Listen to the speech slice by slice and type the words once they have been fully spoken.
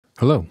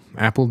Hello,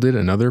 Apple did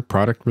another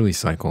product release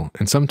cycle,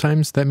 and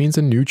sometimes that means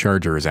a new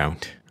charger is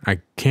out. I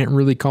can't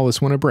really call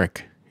this one a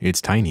brick.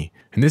 It's tiny.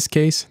 In this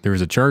case, there is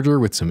a charger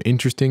with some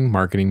interesting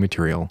marketing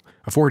material.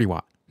 A 40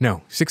 watt,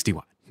 no, 60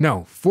 watt,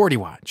 no, 40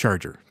 watt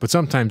charger, but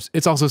sometimes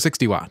it's also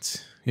 60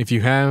 watts. If you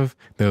have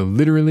the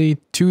literally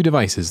two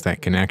devices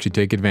that can actually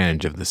take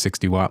advantage of the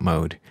 60 watt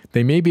mode,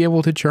 they may be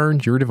able to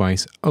charge your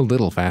device a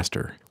little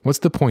faster. What's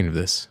the point of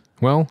this?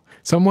 Well,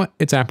 somewhat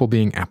it's Apple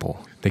being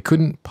Apple. They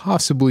couldn't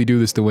possibly do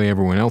this the way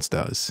everyone else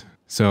does.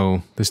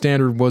 So the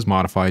standard was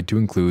modified to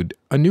include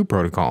a new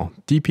protocol,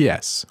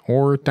 DPS,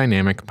 or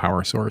Dynamic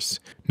Power Source.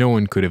 No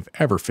one could have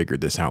ever figured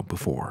this out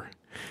before.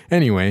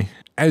 Anyway,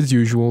 as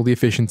usual, the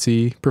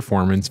efficiency,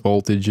 performance,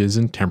 voltages,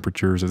 and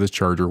temperatures of this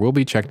charger will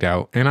be checked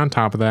out, and on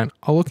top of that,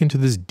 I'll look into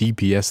this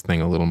DPS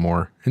thing a little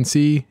more and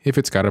see if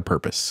it's got a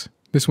purpose.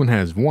 This one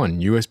has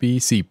one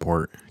USB-C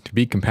port to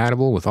be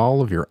compatible with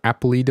all of your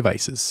Apple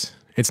devices.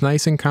 It's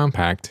nice and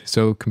compact,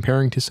 so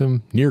comparing to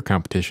some near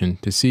competition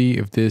to see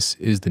if this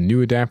is the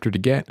new adapter to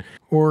get,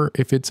 or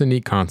if it's a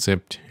neat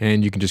concept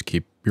and you can just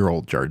keep your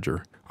old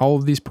charger. All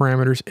of these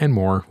parameters and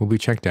more will be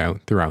checked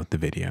out throughout the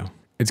video.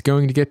 It's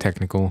going to get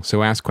technical,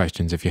 so ask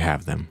questions if you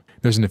have them.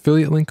 There's an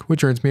affiliate link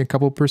which earns me a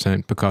couple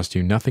 % but costs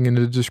you nothing in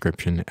the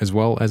description, as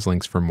well as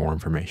links for more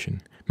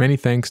information. Many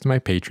thanks to my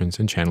patrons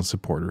and channel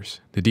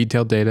supporters. The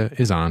detailed data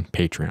is on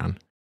Patreon.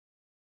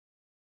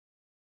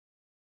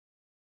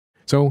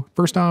 So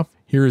first off,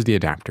 here is the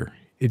adapter.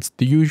 It's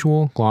the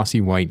usual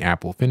glossy white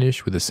Apple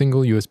finish with a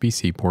single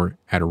USB-C port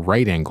at a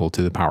right angle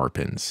to the power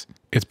pins.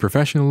 It's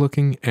professional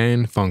looking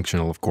and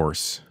functional, of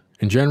course.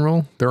 In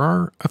general, there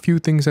are a few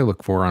things I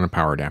look for on a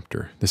power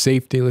adapter. The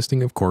safety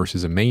listing, of course,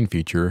 is a main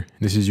feature.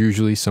 This is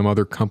usually some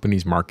other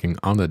company's marking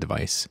on the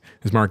device.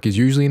 This mark is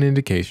usually an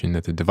indication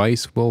that the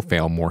device will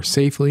fail more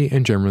safely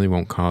and generally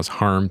won't cause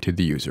harm to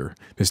the user.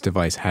 This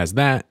device has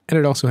that, and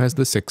it also has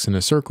the 6 in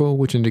a circle,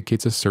 which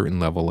indicates a certain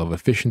level of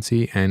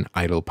efficiency and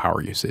idle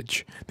power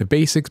usage. The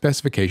basic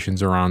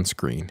specifications are on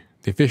screen.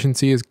 The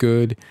efficiency is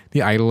good,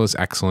 the idle is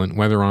excellent,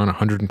 whether on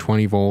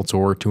 120 volts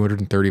or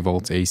 230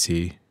 volts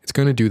AC. It's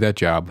going to do that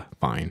job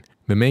fine.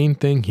 The main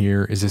thing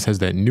here is this has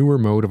that newer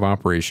mode of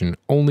operation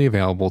only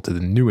available to the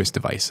newest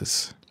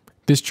devices.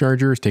 This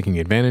charger is taking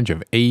advantage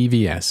of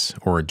AVS,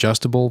 or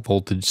Adjustable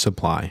Voltage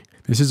Supply.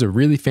 This is a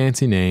really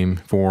fancy name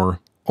for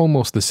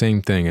almost the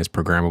same thing as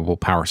Programmable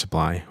Power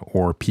Supply,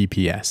 or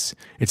PPS.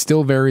 It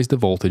still varies the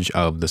voltage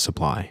of the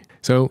supply.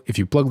 So if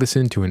you plug this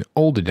into an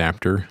old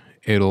adapter,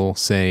 it'll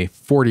say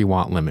 40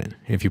 watt limit.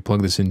 If you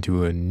plug this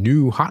into a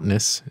new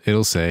hotness,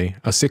 it'll say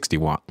a 60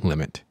 watt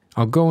limit.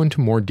 I'll go into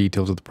more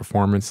details of the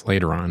performance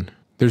later on.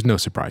 There's no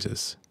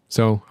surprises,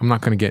 so I'm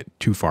not going to get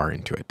too far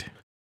into it.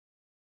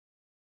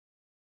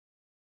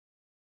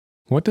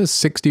 What does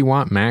 60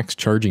 watt max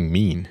charging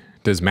mean?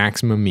 Does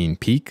maximum mean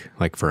peak,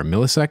 like for a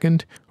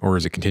millisecond? Or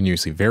is it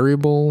continuously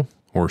variable,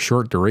 or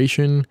short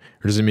duration?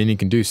 Or does it mean you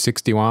can do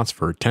 60 watts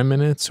for 10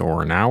 minutes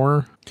or an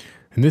hour?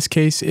 In this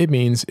case, it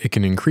means it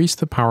can increase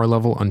the power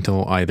level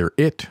until either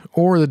it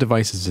or the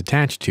device it's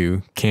attached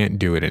to can't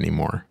do it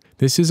anymore.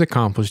 This is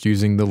accomplished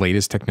using the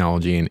latest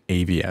technology in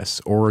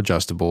AVS, or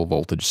Adjustable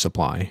Voltage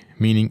Supply,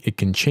 meaning it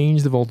can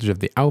change the voltage of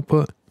the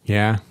output,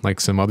 yeah,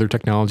 like some other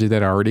technology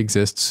that already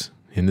exists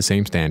in the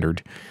same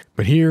standard.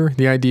 But here,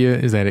 the idea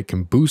is that it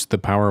can boost the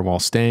power while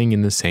staying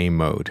in the same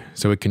mode,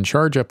 so it can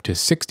charge up to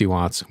 60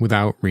 watts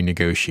without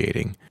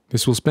renegotiating.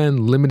 This will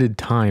spend limited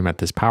time at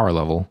this power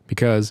level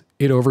because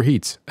it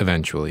overheats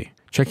eventually.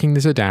 Checking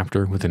this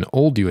adapter with an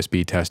old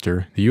USB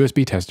tester, the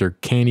USB tester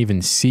can't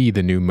even see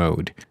the new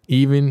mode,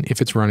 even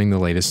if it's running the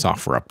latest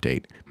software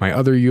update. My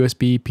other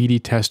USB PD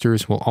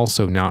testers will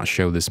also not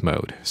show this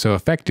mode. So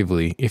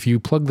effectively, if you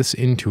plug this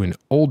into an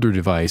older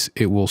device,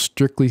 it will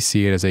strictly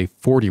see it as a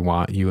 40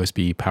 watt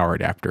USB power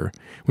adapter,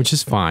 which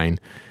is fine.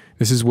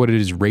 This is what it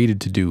is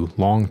rated to do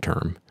long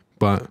term.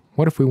 But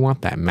what if we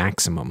want that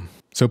maximum?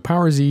 So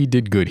PowerZ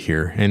did good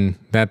here, and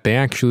that they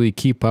actually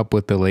keep up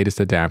with the latest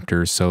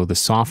adapters, so the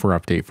software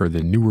update for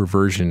the newer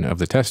version of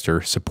the tester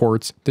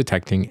supports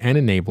detecting and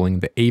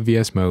enabling the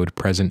AVS mode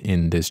present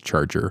in this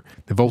charger.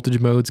 The voltage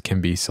modes can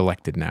be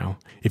selected now.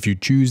 If you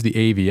choose the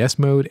AVS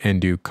mode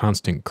and do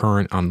constant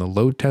current on the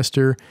load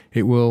tester,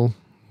 it will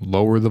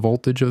lower the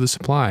voltage of the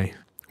supply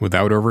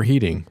without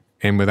overheating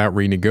and without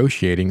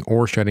renegotiating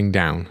or shutting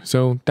down,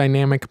 so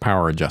dynamic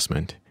power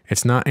adjustment.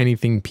 It's not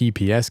anything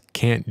PPS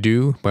can't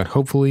do, but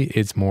hopefully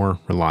it's more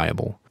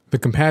reliable. The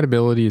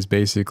compatibility is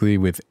basically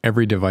with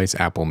every device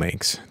Apple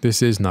makes.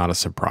 This is not a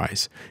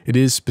surprise. It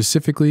is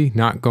specifically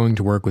not going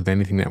to work with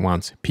anything that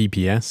wants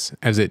PPS,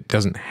 as it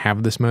doesn't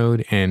have this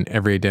mode, and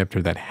every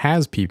adapter that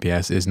has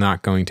PPS is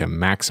not going to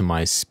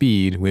maximize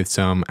speed with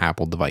some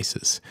Apple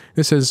devices.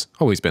 This has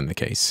always been the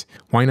case.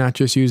 Why not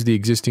just use the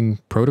existing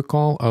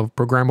protocol of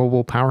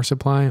Programmable Power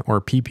Supply,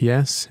 or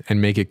PPS, and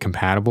make it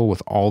compatible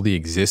with all the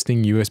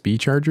existing USB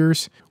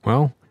chargers?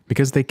 Well,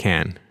 because they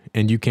can,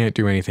 and you can't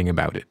do anything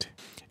about it.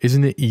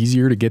 Isn't it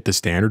easier to get the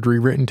standard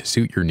rewritten to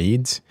suit your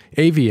needs?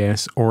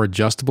 AVS, or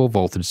Adjustable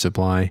Voltage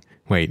Supply.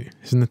 Wait,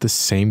 isn't it the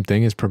same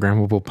thing as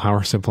Programmable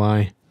Power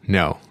Supply?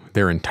 No,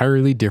 they're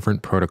entirely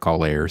different protocol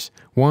layers.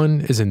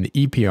 One is in the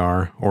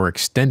EPR or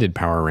extended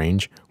power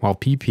range, while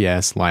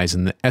PPS lies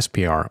in the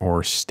SPR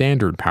or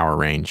standard power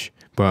range.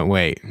 But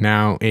wait,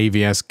 now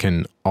AVS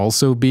can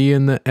also be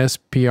in the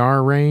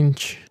SPR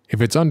range?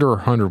 If it's under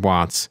 100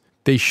 watts,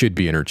 they should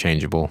be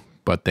interchangeable,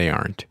 but they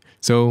aren't.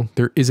 So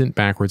there isn't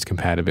backwards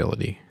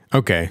compatibility.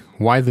 Okay,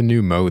 why the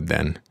new mode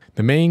then?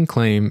 The main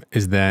claim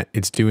is that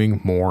it's doing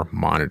more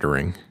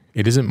monitoring.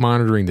 It isn't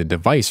monitoring the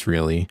device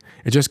really,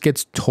 it just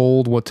gets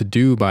told what to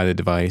do by the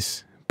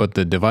device, but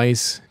the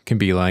device can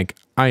be like,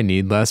 I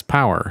need less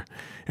power.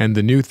 And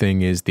the new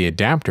thing is the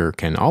adapter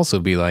can also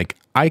be like,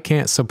 I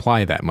can't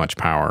supply that much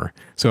power.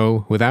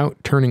 So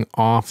without turning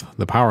off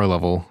the power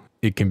level,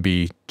 it can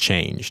be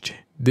changed.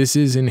 This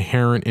is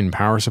inherent in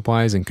power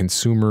supplies and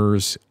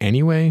consumers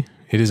anyway.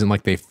 It isn't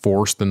like they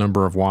force the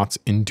number of watts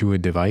into a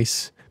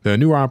device. The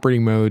new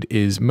operating mode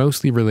is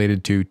mostly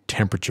related to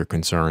temperature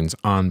concerns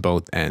on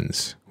both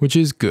ends, which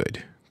is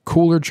good.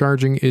 Cooler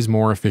charging is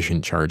more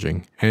efficient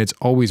charging, and it's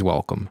always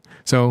welcome.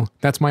 So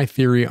that's my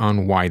theory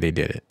on why they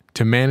did it.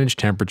 To manage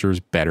temperatures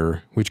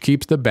better, which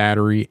keeps the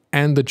battery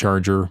and the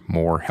charger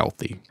more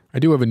healthy. I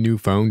do have a new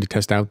phone to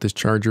test out this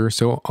charger,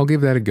 so I'll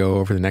give that a go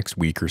over the next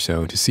week or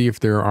so to see if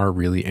there are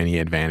really any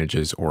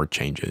advantages or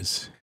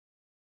changes.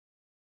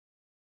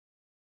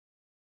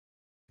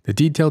 The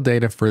detailed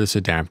data for this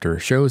adapter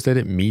shows that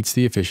it meets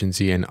the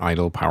efficiency and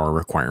idle power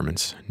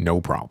requirements,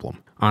 no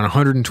problem. On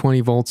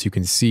 120 volts, you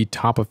can see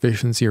top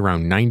efficiency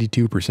around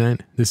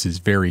 92%. This is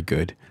very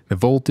good. The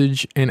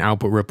voltage and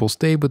output ripple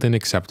stay within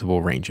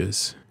acceptable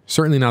ranges.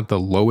 Certainly not the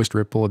lowest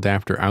ripple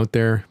adapter out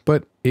there,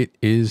 but it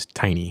is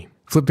tiny.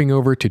 Flipping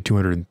over to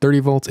 230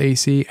 volts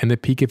AC and the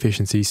peak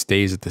efficiency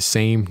stays at the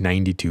same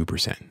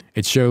 92%.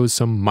 It shows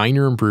some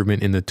minor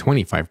improvement in the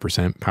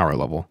 25% power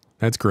level.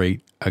 That's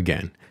great,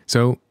 again.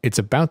 So it's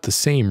about the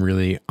same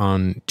really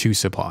on two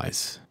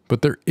supplies,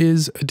 but there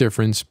is a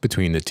difference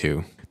between the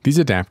two. These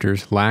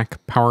adapters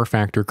lack power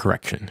factor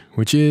correction,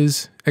 which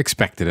is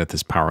expected at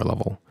this power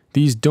level.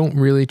 These don't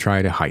really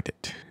try to hide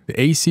it. The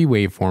AC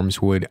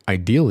waveforms would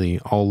ideally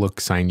all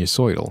look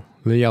sinusoidal,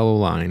 the yellow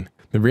line.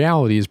 The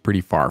reality is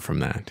pretty far from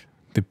that.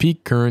 The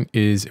peak current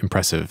is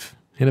impressive,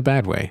 in a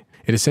bad way.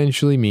 It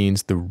essentially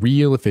means the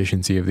real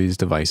efficiency of these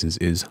devices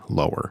is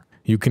lower.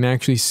 You can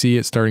actually see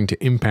it starting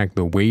to impact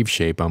the wave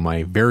shape on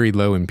my very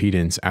low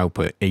impedance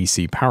output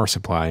AC power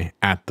supply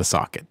at the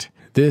socket.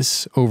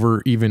 This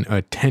over even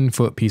a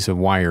 10-foot piece of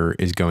wire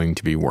is going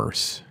to be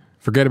worse.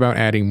 Forget about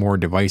adding more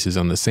devices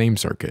on the same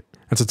circuit.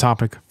 That's a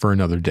topic for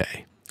another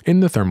day. In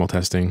the thermal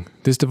testing,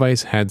 this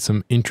device had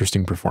some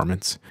interesting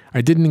performance.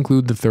 I didn't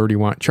include the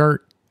 30-watt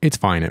chart. It's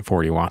fine at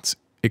 40 watts.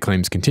 It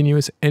claims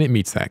continuous and it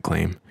meets that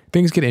claim.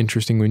 Things get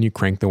interesting when you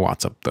crank the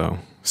watts up though.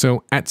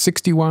 So at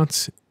 60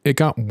 watts, it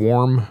got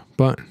warm,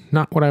 but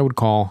not what I would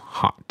call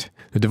hot.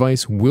 The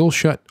device will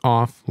shut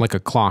off like a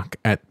clock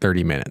at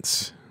 30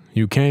 minutes.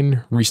 You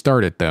can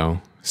restart it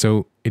though,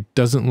 so it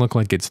doesn't look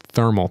like it's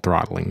thermal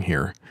throttling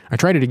here. I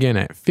tried it again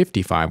at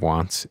 55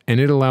 watts, and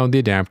it allowed the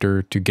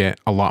adapter to get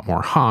a lot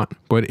more hot,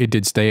 but it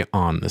did stay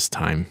on this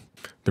time.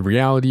 The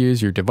reality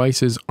is your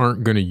devices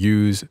aren't going to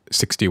use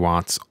 60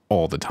 watts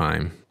all the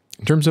time.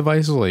 In terms of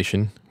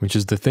isolation, which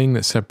is the thing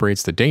that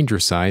separates the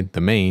dangerous side,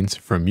 the mains,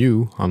 from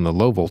you on the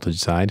low voltage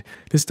side,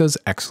 this does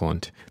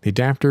excellent. The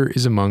adapter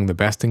is among the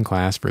best in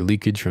class for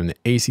leakage from the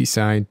AC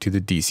side to the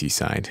DC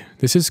side.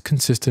 This is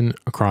consistent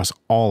across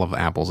all of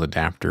Apple's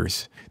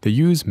adapters. They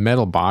use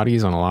metal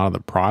bodies on a lot of the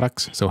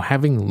products, so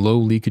having low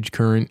leakage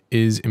current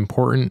is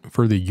important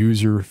for the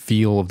user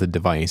feel of the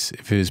device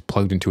if it is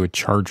plugged into a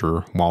charger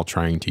while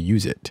trying to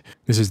use it.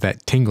 This is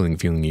that tingling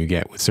feeling you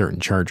get with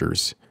certain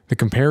chargers. The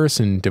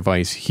comparison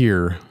device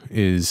here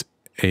is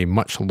a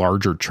much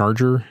larger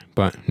charger,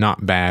 but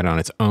not bad on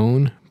its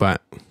own.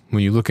 But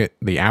when you look at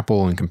the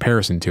Apple in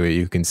comparison to it,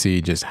 you can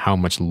see just how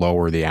much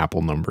lower the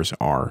Apple numbers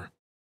are.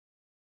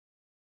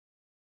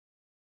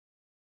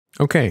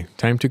 Okay,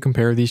 time to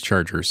compare these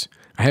chargers.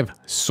 I have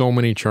so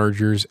many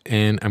chargers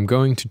and I'm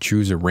going to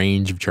choose a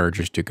range of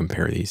chargers to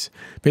compare these,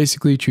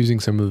 basically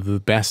choosing some of the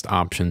best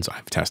options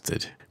I've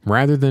tested.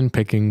 Rather than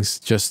picking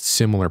just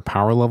similar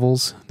power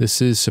levels,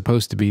 this is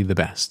supposed to be the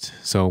best,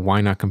 so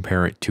why not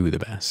compare it to the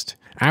best?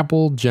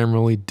 Apple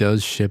generally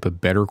does ship a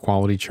better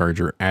quality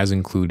charger as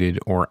included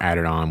or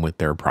added on with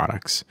their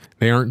products.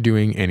 They aren't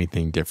doing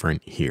anything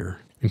different here.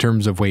 In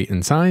terms of weight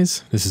and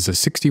size, this is a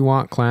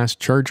 60-watt class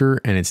charger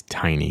and it's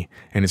tiny,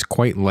 and it's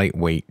quite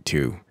lightweight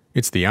too.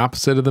 It's the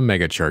opposite of the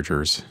mega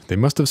chargers. They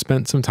must have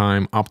spent some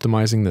time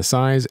optimizing the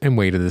size and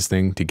weight of this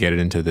thing to get it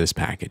into this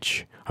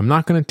package. I'm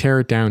not going to tear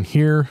it down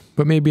here,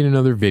 but maybe in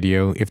another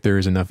video if there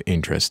is enough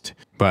interest.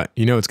 But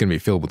you know it's going to be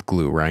filled with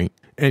glue, right?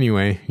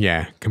 Anyway,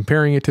 yeah,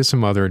 comparing it to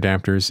some other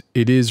adapters,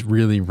 it is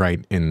really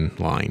right in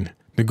line.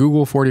 The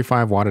Google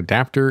 45-watt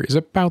adapter is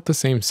about the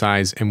same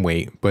size and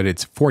weight, but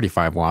it's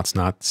 45 watts,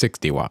 not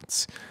 60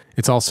 watts.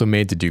 It's also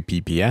made to do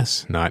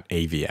PPS, not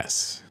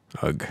AVS.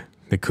 Ugh.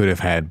 They could have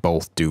had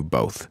both do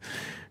both.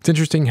 It's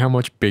interesting how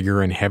much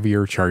bigger and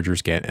heavier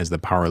chargers get as the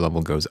power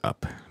level goes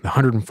up. The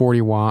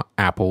 140 watt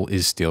Apple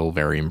is still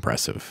very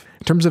impressive.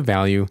 In terms of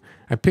value,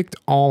 I picked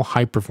all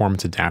high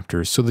performance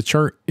adapters, so the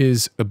chart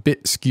is a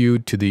bit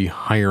skewed to the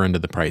higher end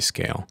of the price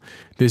scale.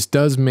 This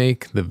does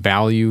make the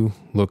value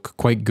look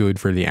quite good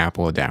for the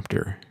Apple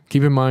adapter.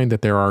 Keep in mind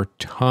that there are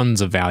tons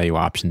of value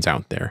options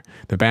out there.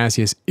 The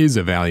Baseus is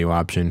a value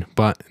option,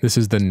 but this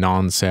is the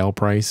non-sale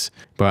price,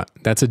 but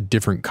that's a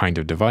different kind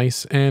of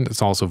device, and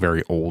it's also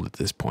very old at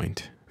this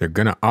point. They're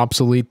gonna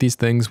obsolete these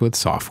things with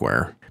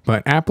software.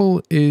 But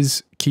Apple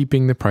is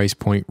keeping the price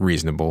point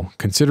reasonable.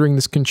 Considering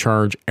this can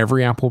charge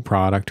every Apple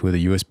product with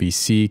a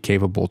USB-C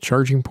capable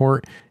charging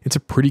port, it's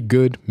a pretty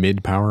good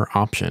mid-power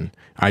option.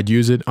 I'd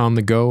use it on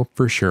the go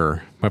for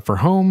sure, but for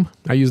home,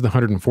 I use the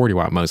 140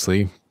 watt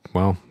mostly,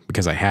 well,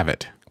 because I have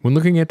it. When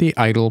looking at the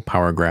idle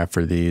power graph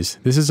for these,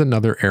 this is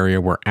another area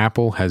where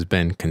Apple has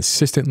been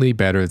consistently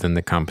better than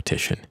the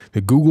competition. The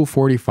Google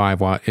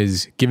 45 watt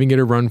is giving it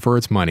a run for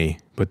its money,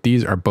 but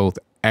these are both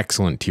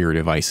excellent tier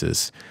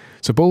devices.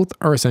 So both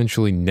are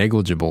essentially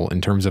negligible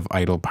in terms of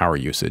idle power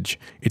usage.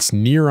 It's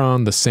near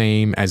on the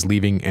same as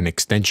leaving an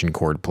extension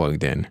cord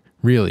plugged in.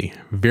 Really,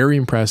 very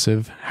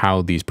impressive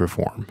how these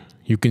perform.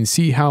 You can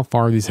see how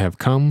far these have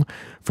come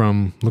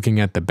from looking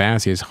at the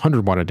Baseus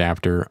 100 watt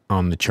adapter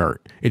on the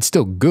chart. It's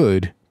still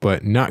good,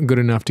 but not good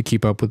enough to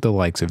keep up with the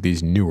likes of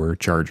these newer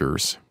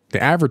chargers.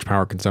 The average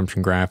power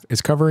consumption graph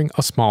is covering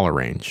a smaller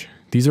range.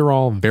 These are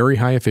all very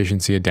high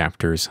efficiency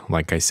adapters,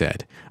 like I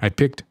said. I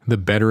picked the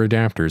better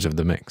adapters of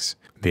the mix.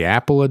 The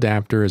Apple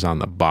adapter is on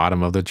the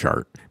bottom of the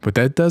chart, but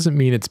that doesn't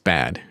mean it's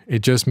bad. It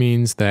just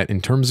means that in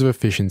terms of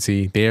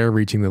efficiency, they are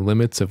reaching the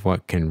limits of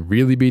what can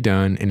really be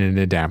done in an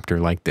adapter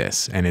like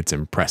this, and it's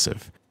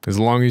impressive. As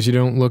long as you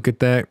don't look at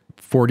that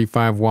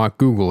 45 watt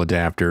Google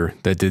adapter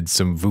that did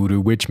some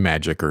voodoo witch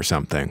magic or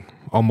something.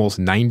 Almost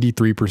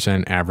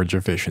 93% average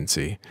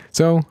efficiency.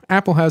 So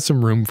Apple has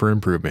some room for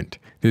improvement.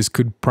 This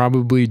could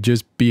probably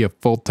just be a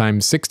full-time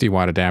 60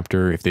 watt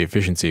adapter if the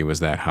efficiency was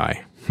that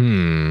high.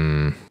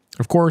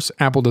 Of course,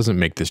 Apple doesn't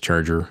make this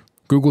charger.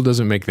 Google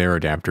doesn't make their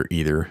adapter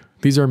either.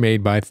 These are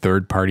made by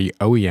third-party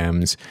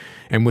OEMs,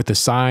 and with the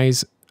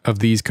size of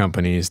these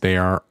companies, they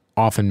are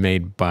often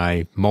made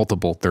by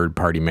multiple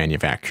third-party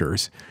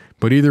manufacturers.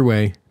 But either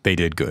way, they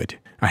did good.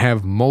 I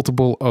have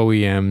multiple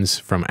OEMs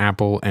from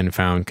Apple and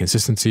found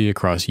consistency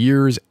across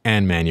years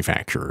and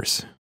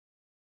manufacturers.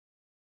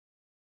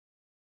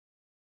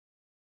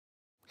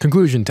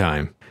 Conclusion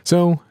time.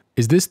 So,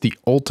 is this the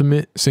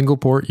ultimate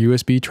single-port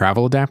USB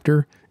travel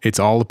adapter? It's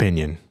all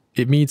opinion.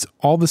 It meets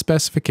all the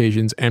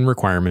specifications and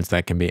requirements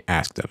that can be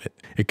asked of it.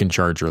 It can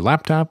charge your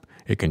laptop,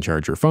 it can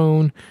charge your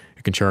phone,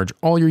 it can charge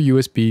all your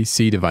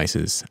USB-C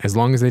devices, as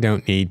long as they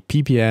don't need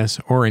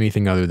PPS or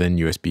anything other than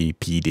USB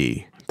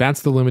PD.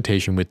 That's the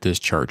limitation with this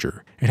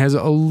charger. It has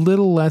a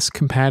little less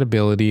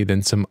compatibility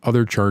than some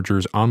other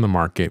chargers on the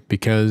market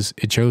because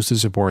it chose to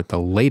support the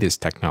latest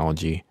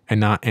technology and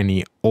not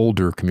any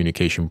older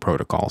communication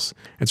protocols.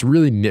 It's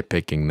really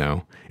nitpicking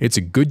though. It's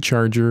a good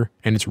charger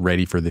and it's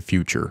ready for the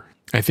future.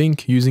 I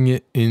think using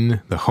it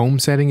in the home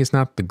setting is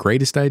not the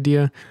greatest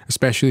idea,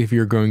 especially if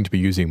you're going to be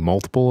using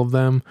multiple of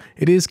them.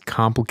 It is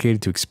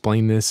complicated to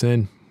explain this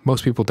and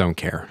most people don't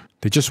care.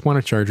 They just want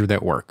a charger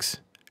that works.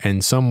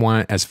 And some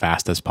want it as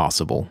fast as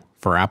possible.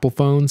 For Apple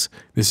phones,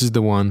 this is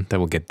the one that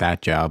will get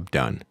that job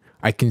done.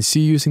 I can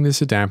see using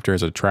this adapter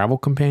as a travel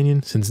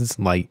companion since it's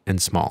light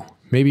and small.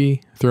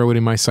 Maybe throw it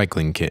in my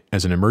cycling kit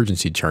as an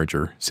emergency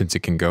charger since it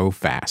can go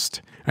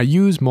fast. I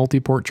use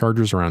multi-port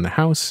chargers around the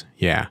house.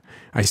 Yeah,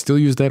 I still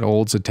use that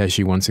old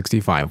Satechi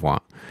 165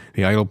 watt.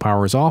 The idle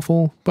power is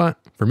awful, but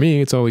for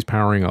me, it's always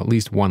powering at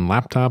least one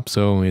laptop,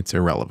 so it's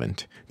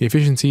irrelevant. The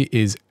efficiency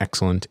is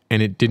excellent,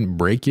 and it didn't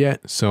break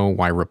yet, so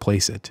why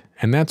replace it?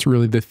 And that's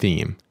really the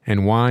theme,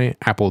 and why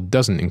Apple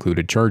doesn't include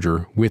a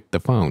charger with the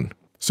phone.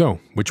 So,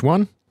 which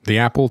one? The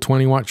Apple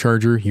 20 watt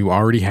charger you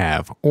already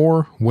have,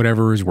 or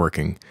whatever is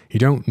working. You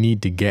don't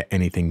need to get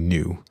anything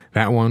new.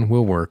 That one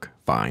will work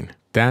fine.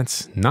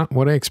 That's not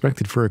what I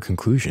expected for a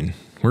conclusion.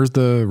 Where's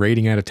the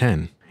rating out of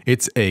 10?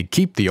 It's a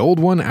keep the old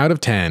one out of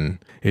 10.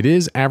 It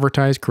is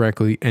advertised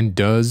correctly and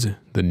does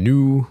the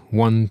new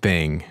one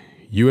thing.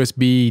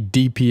 USB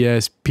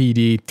DPS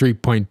PD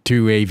 3.2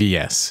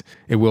 AVS.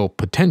 It will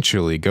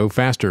potentially go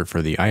faster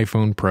for the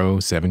iPhone Pro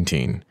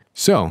 17.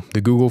 So,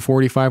 the Google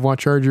 45 watt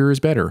charger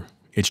is better.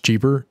 It's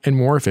cheaper and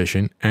more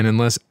efficient, and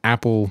unless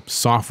Apple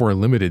software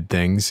limited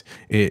things,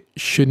 it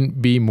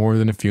shouldn't be more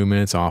than a few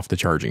minutes off the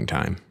charging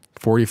time.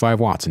 45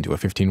 watts into a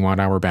 15 watt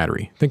hour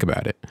battery. Think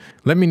about it.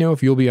 Let me know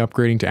if you'll be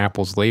upgrading to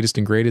Apple's latest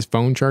and greatest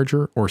phone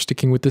charger or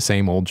sticking with the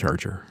same old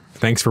charger.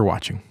 Thanks for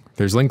watching.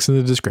 There's links in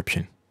the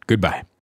description. Goodbye.